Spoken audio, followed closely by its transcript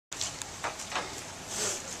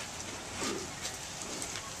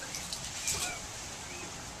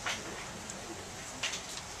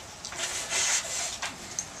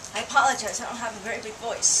apologize, I don't have a very big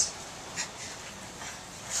voice.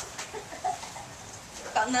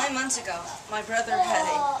 About 9 months ago, my brother had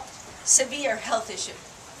a severe health issue,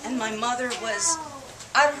 and my mother was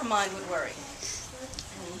out of her mind with worry.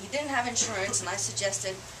 And he didn't have insurance, and I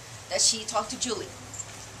suggested that she talk to Julie.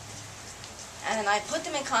 And I put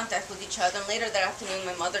them in contact with each other, and later that afternoon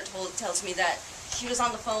my mother tells me that she was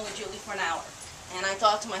on the phone with Julie for an hour. And I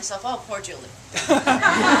thought to myself, oh, poor Julie.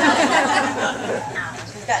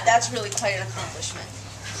 That's really quite an accomplishment.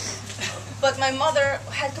 But my mother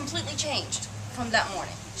had completely changed from that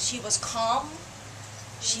morning. She was calm.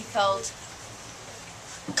 She felt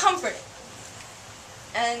comforted.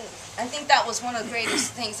 And I think that was one of the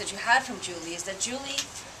greatest things that you had from Julie, is that Julie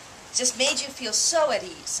just made you feel so at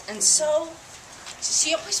ease. And so,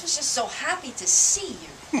 she always was just so happy to see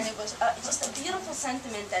you. And it was just a beautiful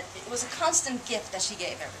sentiment that it was a constant gift that she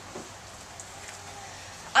gave everyone.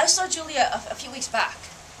 I saw Julia a few weeks back.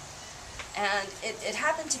 And it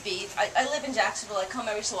happened to be, I live in Jacksonville, I come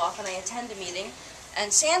every so often, I attend a meeting,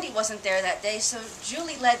 and Sandy wasn't there that day, so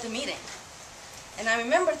Julie led the meeting. And I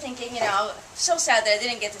remember thinking, you know, so sad that I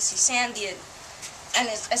didn't get to see Sandy, and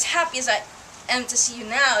as happy as I am to see you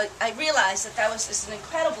now, I realized that that was just an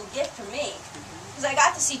incredible gift for me, because I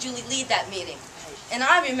got to see Julie lead that meeting. And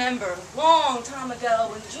I remember a long time ago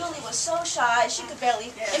when Julie was so shy, she could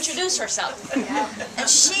barely introduce herself. And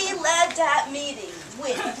she led that meeting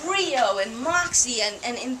with brio and moxie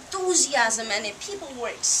and enthusiasm, and people were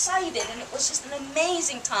excited, and it was just an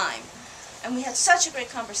amazing time. And we had such a great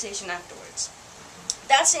conversation afterwards.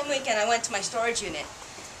 That same weekend, I went to my storage unit,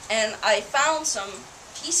 and I found some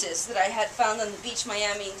pieces that I had found on the beach,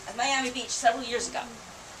 Miami Beach, several years ago.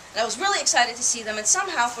 And I was really excited to see them, and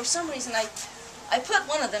somehow, for some reason, I put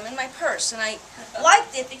one of them in my purse, and I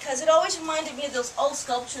liked it because it always reminded me of those old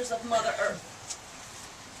sculptures of Mother Earth.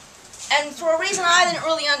 And for a reason I didn't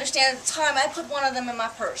really understand at the time, I put one of them in my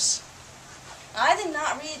purse. I did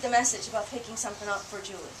not read the message about picking something up for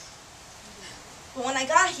Julie. But when I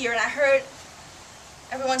got here and I heard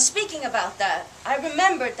everyone speaking about that, I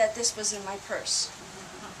remembered that this was in my purse.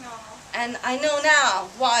 And I know now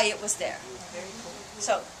why it was there.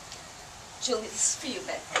 So, Julie, this is for you,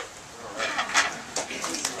 babe.